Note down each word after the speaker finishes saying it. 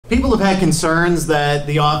People have had concerns that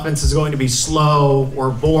the offense is going to be slow or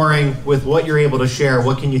boring. With what you're able to share,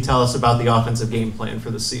 what can you tell us about the offensive game plan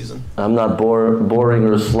for the season? I'm not boring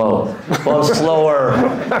or slow. Well, I'm slower,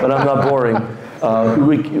 but I'm not boring.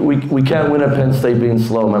 We can't win at Penn State being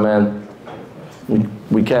slow, my man.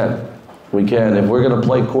 We can't. We can. If we're going to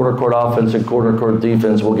play quarter court offense and quarter court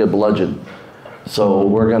defense, we'll get bludgeoned. So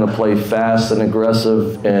we're going to play fast and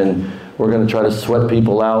aggressive, and we're going to try to sweat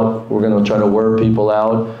people out. We're going to try to wear people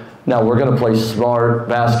out. Now we're going to play smart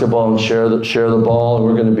basketball and share the ball.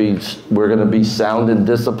 We're going to be sound and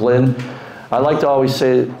disciplined. I like to always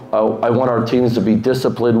say I want our teams to be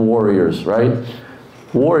disciplined warriors, right?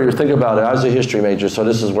 Warrior, think about it. I was a history major, so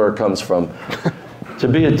this is where it comes from. To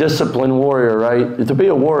be a disciplined warrior, right? To be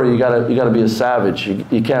a warrior, you gotta be a savage.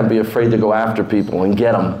 You can't be afraid to go after people and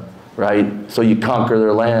get them, right? So you conquer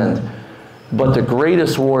their land. But the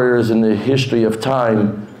greatest warriors in the history of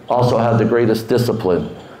time also had the greatest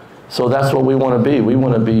discipline. So that's what we want to be. We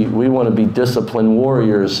want to be disciplined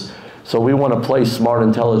warriors. So we want to play smart,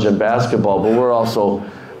 intelligent basketball, but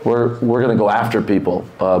we're going to go after people.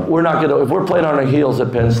 We're not going to, if we're playing on our heels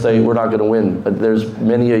at Penn State, we're not going to win. There's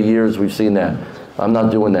many a years we've seen that. I'm not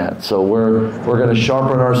doing that. So we're going to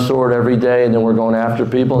sharpen our sword every day, and then we're going after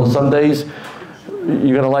people. And some days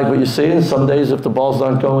you're going to like what you see, and some days if the ball's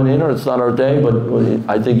not going in or it's not our day, but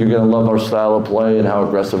I think you're going to love our style of play and how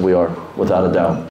aggressive we are, without a doubt.